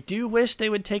 I do wish they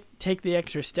would take the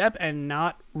extra step and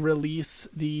not release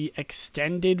the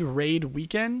extended raid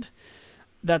weekend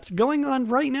that's going on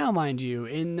right now, mind you,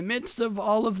 in the midst of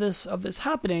all of this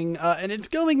happening, and it's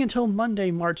going until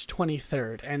Monday, March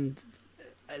 23rd, and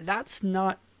that's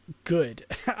not good,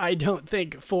 I don't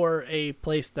think, for a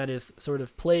place that is sort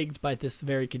of plagued by this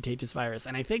very contagious virus,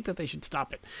 and I think that they should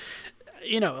stop it.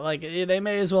 They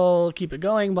may as well keep it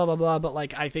going, blah, blah, blah,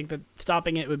 but, I think that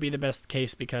stopping it would be the best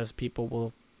case because people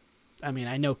will...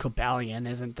 I know Cobalion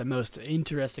isn't the most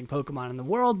interesting Pokemon in the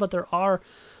world, but there are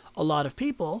a lot of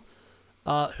people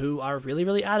who are really,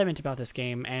 really adamant about this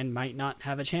game and might not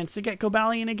have a chance to get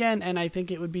Cobalion again, and I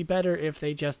think it would be better if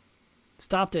they just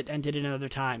stopped it and did it another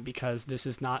time, because this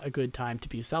is not a good time to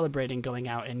be celebrating going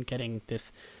out and getting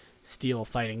this steel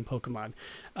fighting Pokemon.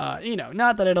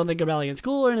 Not that I don't think Cobalion's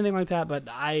cool or anything like that, but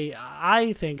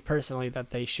I think personally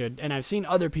that they should, and I've seen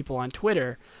other people on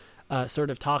Twitter sort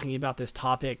of talking about this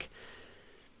topic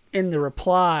in the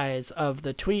replies of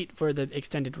the tweet for the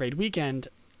extended raid weekend,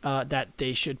 that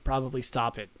they should probably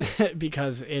stop it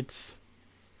because it's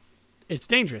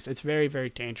dangerous. It's very, very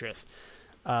dangerous.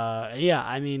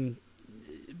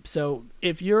 So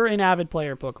if you're an avid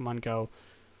player of Pokemon Go,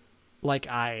 like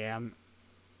I am,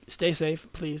 stay safe,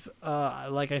 please.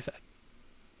 Like I said,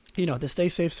 the stay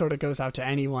safe sort of goes out to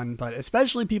anyone, but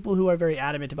especially people who are very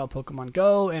adamant about Pokemon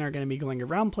Go and are going to be going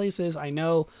around places. I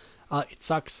know It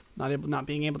sucks not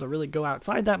being able to really go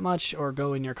outside that much or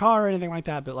go in your car or anything like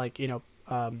that. But like,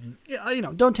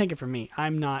 don't take it from me.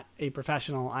 I'm not a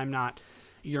professional. I'm not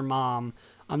your mom.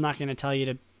 I'm not going to tell you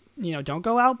to, don't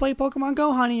go out, play Pokemon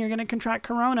Go, honey. You're going to contract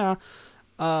Corona.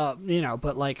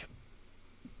 But like,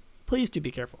 please do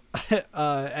be careful.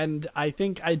 And I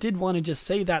think I did want to just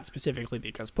say that specifically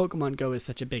because Pokemon Go is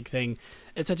such a big thing.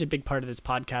 It's such a big part of this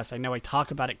podcast. I know I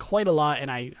talk about it quite a lot and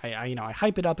I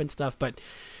hype it up and stuff, but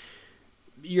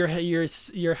your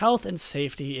health and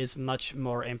safety is much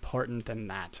more important than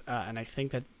that. And I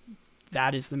think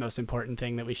that is the most important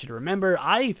thing that we should remember.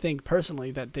 I think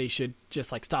personally that they should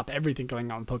just like stop everything going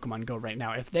on in Pokemon Go right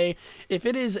now. If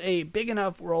it is a big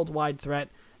enough worldwide threat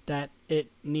that they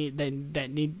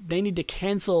need to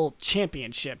cancel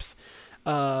championships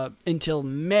until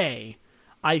May,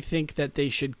 I think that they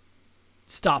should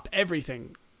stop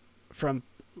everything from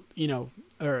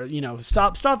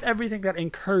stop everything that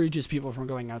encourages people from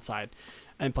going outside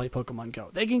and play Pokemon Go.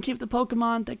 They can keep the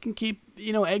Pokemon, they can keep,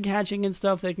 egg hatching and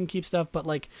stuff, they can keep stuff, but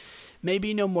like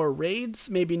maybe no more raids,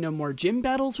 maybe no more gym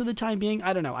battles for the time being.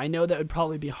 I don't know. I know that would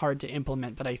probably be hard to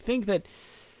implement, but I think that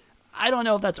I don't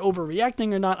know if that's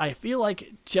overreacting or not. I feel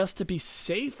like just to be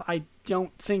safe, I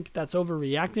don't think that's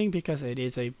overreacting because it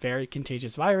is a very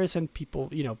contagious virus and people,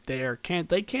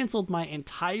 they canceled my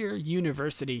entire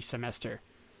university semester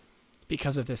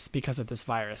because of this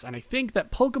virus. And I think that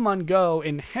Pokemon Go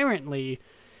inherently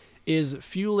is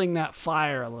fueling that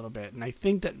fire a little bit. And I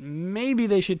think that maybe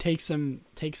they should take some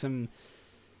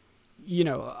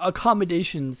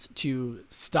accommodations to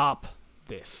stop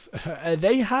this.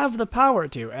 They have the power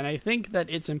to, and I think that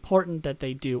it's important that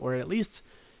they do, or at least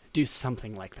do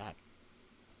something like that.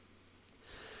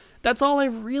 That's all I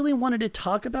really wanted to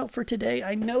talk about for today.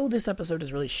 I know this episode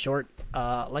is really short.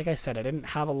 Like I said, I didn't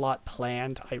have a lot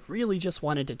planned. I really just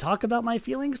wanted to talk about my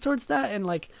feelings towards that, and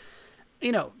like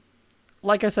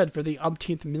I said, for the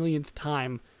umpteenth millionth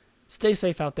time, stay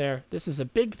safe out there. This is a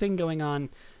big thing going on.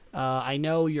 I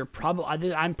know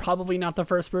I'm probably not the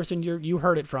first person you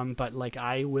heard it from, but like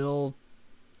I will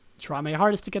try my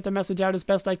hardest to get the message out as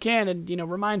best I can and,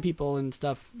 remind people and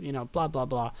stuff, blah, blah,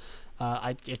 blah.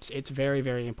 It's very,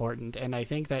 very important. And I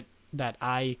think that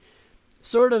I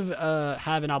sort of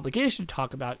have an obligation to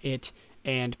talk about it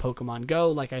and Pokemon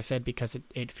Go, like I said, because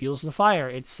it fuels the fire.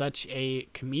 It's such a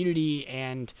community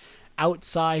and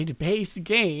outside-based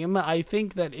game. I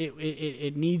think that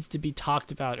it needs to be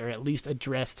talked about or at least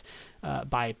addressed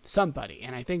by somebody.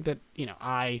 And I think that,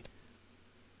 I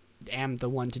am the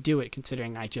one to do it,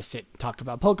 considering I just sit and talk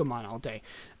about Pokemon all day.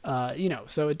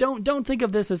 So don't think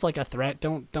of this as like a threat.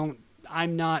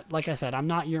 I'm not, like I said, I'm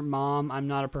not your mom. I'm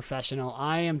not a professional.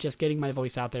 I am just getting my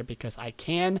voice out there because I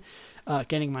can,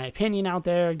 getting my opinion out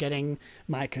there, getting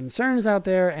my concerns out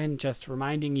there, and just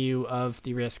reminding you of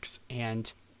the risks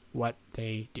and what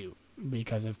they do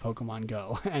because of Pokemon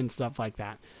Go and stuff like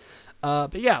that.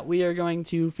 But yeah, we are going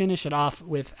to finish it off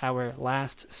with our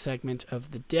last segment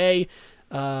of the day.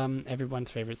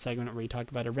 Everyone's favorite segment where we talk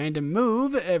about a random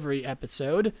move every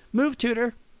episode. Move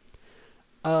Tutor.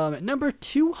 Number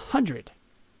 200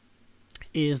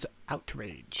 is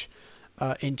Outrage.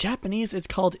 In Japanese, it's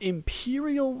called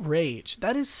Imperial Rage.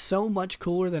 That is so much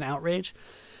cooler than Outrage.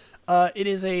 It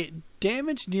is a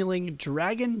damage-dealing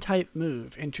dragon-type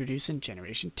move introduced in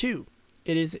Generation 2.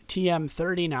 It is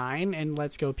TM39 in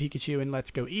Let's Go Pikachu and Let's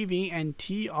Go Eevee, and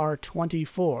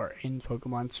TR24 in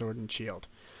Pokemon Sword and Shield.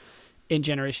 In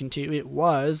Generation 2, it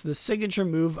was the signature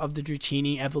move of the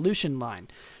Dratini evolution line.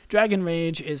 Dragon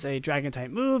Rage is a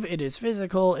dragon-type move. It is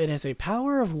physical. It has a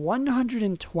power of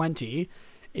 120,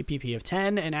 a PP of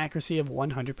 10, and accuracy of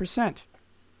 100%.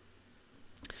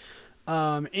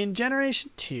 In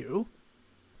Generation 2,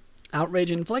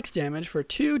 Outrage inflicts damage for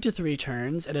 2 to 3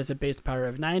 turns. It has a base power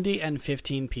of 90 and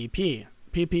 15 PP.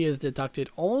 PP is deducted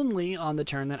only on the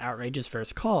turn that Outrage is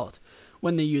first called.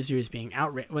 When the user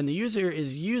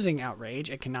is using Outrage,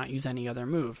 it cannot use any other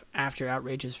move. After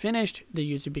Outrage is finished, the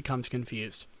user becomes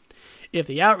confused. If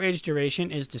the Outrage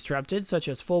duration is disrupted, such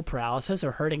as full paralysis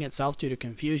or hurting itself due to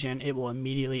confusion, it will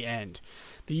immediately end.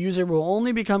 The user will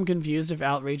only become confused if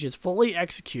Outrage is fully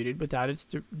executed without its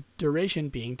duration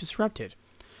being disrupted.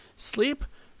 Sleep,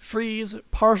 freeze,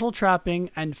 partial trapping,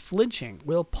 and flinching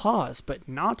will pause but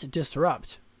not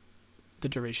disrupt the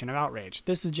duration of Outrage.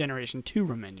 This is Generation 2,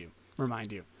 remind you.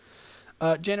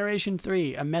 Generation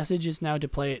 3, a message is now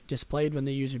displayed when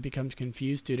the user becomes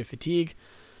confused due to fatigue.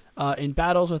 In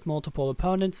battles with multiple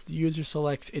opponents, the user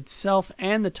selects itself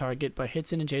and the target but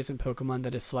hits an adjacent Pokemon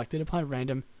that is selected upon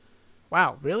random.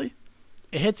 Wow, really?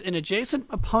 It hits an adjacent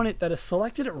opponent that is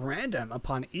selected at random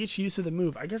upon each use of the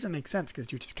move. I guess it makes sense because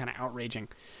you're just kind of outraging.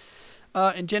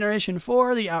 In Generation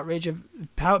 4, the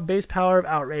base power of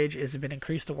Outrage has been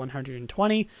increased to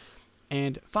 120.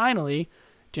 And finally,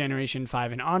 Generation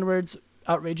 5 and onwards,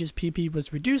 Outrage's PP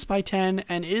was reduced by 10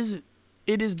 and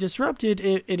it is disrupted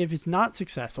if it's not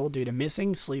successful due to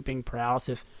missing, sleeping,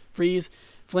 paralysis, freeze,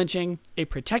 flinching, a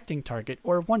protecting target,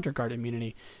 or Wonder Guard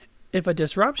immunity. If a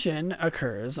disruption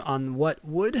occurs on what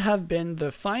would have been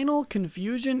the final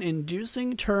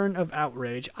confusion-inducing turn of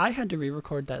Outrage, I had to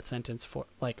re-record that sentence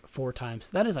 4 times.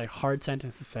 That is a hard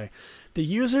sentence to say. The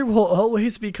user will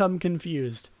always become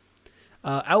confused.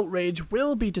 Outrage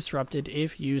will be disrupted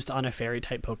if used on a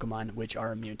Fairy-type Pokemon, which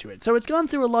are immune to it. So it's gone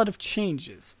through a lot of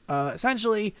changes.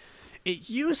 Essentially, it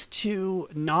used to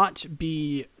not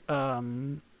be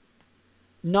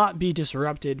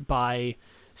disrupted by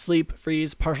sleep,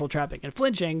 freeze, partial trapping, and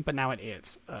flinching, but now it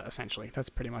is, essentially. That's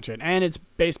pretty much it. And its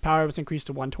base power was increased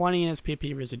to 120, and its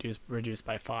PP was reduced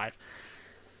by 5.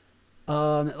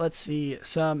 Let's see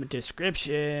some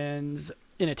descriptions.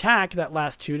 In attack, that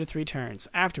lasts 2 to 3 turns.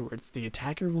 Afterwards, the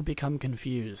attacker will become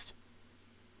confused.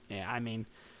 Yeah, I mean,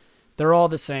 they're all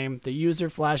the same. The user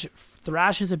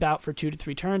thrashes about for 2 to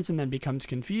 3 turns and then becomes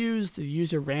confused. The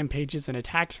user rampages and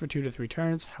attacks for 2 to 3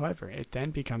 turns. However, it then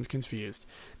becomes confused.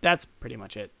 That's pretty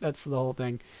much it. That's the whole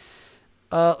thing.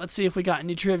 Let's see if we got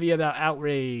any trivia about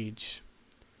Outrage.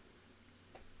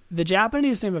 The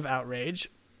Japanese name of Outrage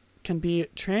can be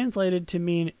translated to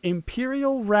mean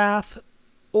Imperial Wrath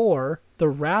or the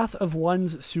wrath of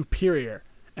one's superior,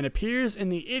 and appears in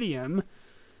the idiom,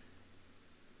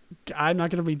 I'm not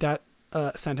going to read that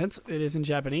sentence, it is in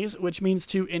Japanese, which means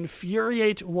to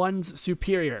infuriate one's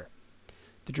superior.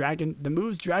 The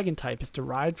move's dragon type is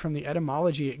derived from the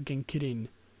etymology Genkirin.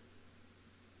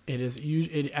 As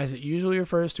it usually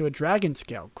refers to a dragon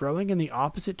scale growing in the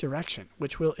opposite direction,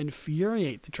 which will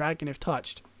infuriate the dragon if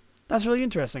touched. That's really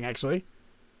interesting, actually.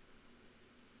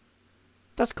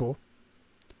 That's cool.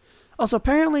 Also,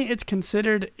 apparently it's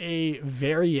considered a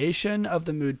variation of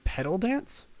the mood Petal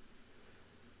Dance,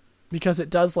 because it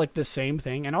does like the same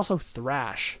thing, and also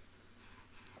Thrash.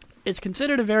 It's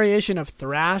considered a variation of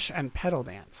Thrash and Petal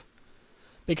Dance,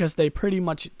 because they pretty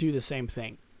much do the same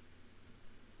thing.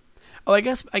 Oh, I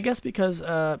guess because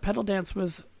Petal Dance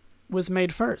was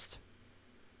made first,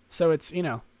 so it's, you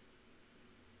know,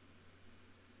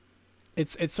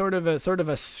 it's sort of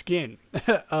a skin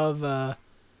of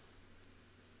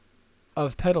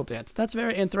Petal Dance. That's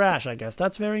very, and Thrash, I guess.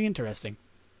 That's very interesting.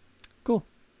 Cool.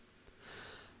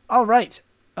 All right.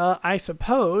 I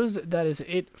suppose that is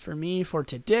it for me for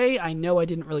today. I know I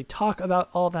didn't really talk about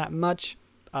all that much.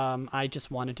 I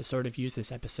just wanted to sort of use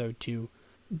this episode to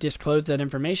disclose that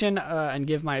information and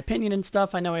give my opinion and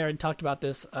stuff. I know I already talked about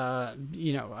this.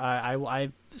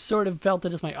 I sort of felt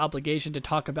it as my obligation to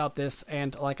talk about this,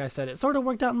 and like I said, it sort of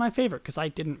worked out in my favor because I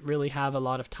didn't really have a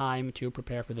lot of time to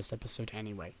prepare for this episode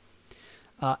anyway.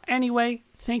 Anyway,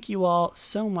 thank you all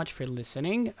so much for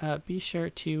listening. Be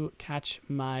sure to catch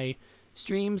my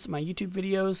streams, my YouTube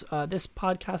videos. This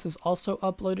podcast is also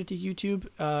uploaded to YouTube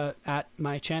at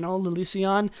my channel,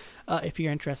 Lilision, if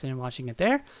you're interested in watching it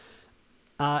there.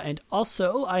 And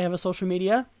also, I have a social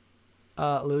media,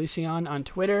 Lilision on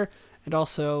Twitter, and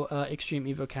also Extreme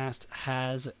EvoCast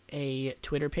has a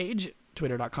Twitter page,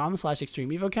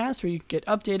 twitter.com/ExtremeEvoCast, where you can get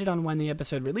updated on when the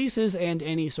episode releases and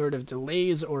any sort of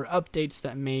delays or updates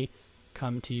that may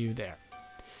come to you there.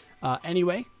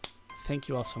 Anyway, thank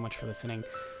you all so much for listening.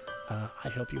 I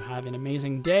hope you have an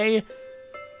amazing day.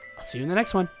 I'll see you in the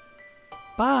next one.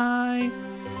 Bye!